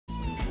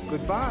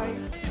Goodbye.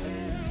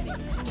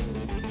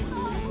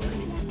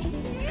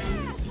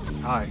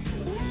 Hi.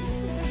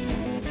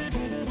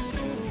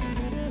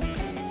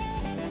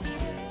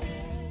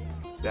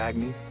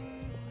 Dagny,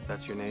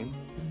 that's your name?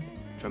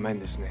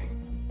 Tremendous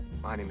name.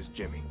 My name is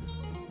Jimmy,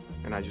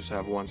 and I just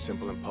have one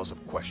simple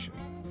impulsive question.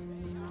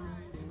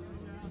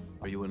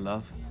 Are you in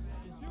love?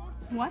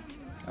 What?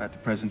 At the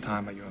present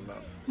time, are you in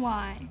love?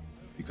 Why?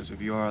 Because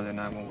if you are, then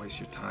I won't waste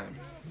your time.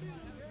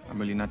 I'm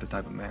really not the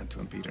type of man to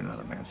impede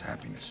another man's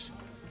happiness.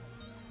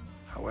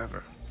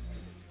 However,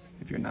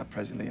 if you're not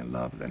presently in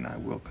love, then I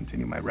will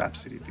continue my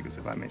rhapsody, because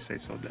if I may say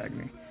so,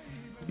 Dagny,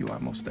 you are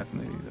most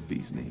definitely the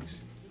bee's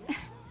knees.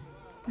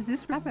 Does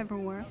this rap ever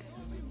work?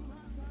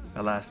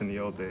 Alas, in the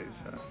old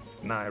days.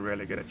 Now I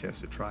rarely get a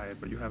chance to try it,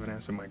 but you haven't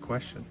answered my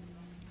question.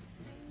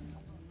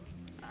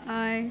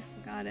 I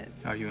forgot it.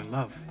 Are you in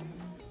love?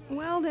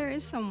 Well, there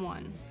is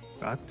someone.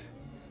 But?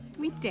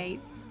 We date.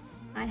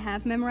 I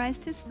have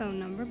memorized his phone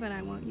number, but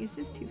I won't use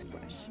his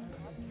toothbrush.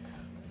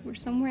 We're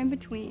somewhere in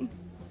between.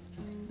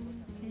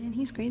 And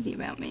he's crazy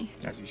about me.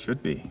 As you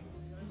should be.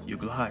 You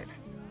glide.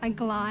 I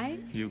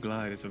glide? You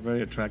glide. It's a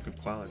very attractive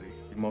quality.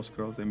 Most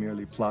girls, they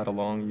merely plod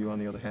along. You, on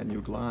the other hand,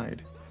 you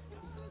glide.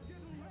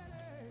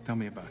 Tell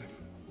me about him.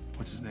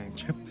 What's his name?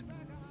 Chip?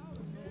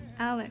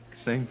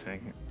 Alex. Same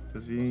thing.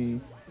 Does he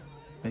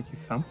make you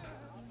thump?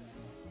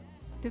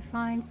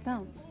 Define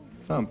thump.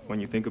 Thump. When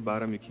you think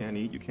about him, you can't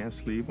eat, you can't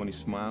sleep. When he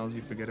smiles,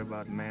 you forget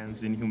about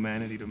man's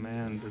inhumanity to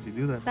man. Does he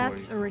do that for you?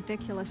 That's a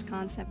ridiculous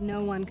concept.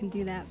 No one can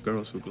do that.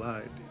 Girls who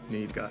glide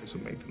need guys who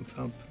make them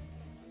thump.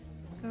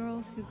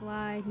 Girls who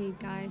glide need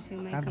guys who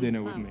make them Have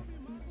dinner thump. with me.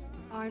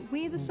 Aren't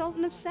we the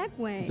Sultan of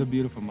Segway? It's a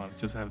beautiful month.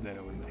 Just have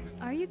dinner with me.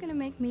 Are you gonna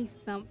make me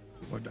thump?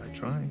 Or die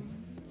trying.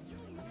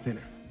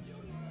 Dinner.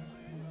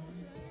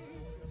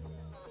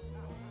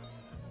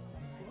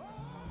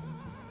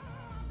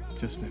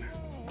 Just dinner.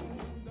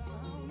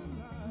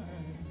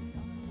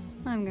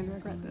 I'm gonna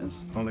regret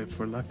this. Only if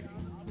we're lucky.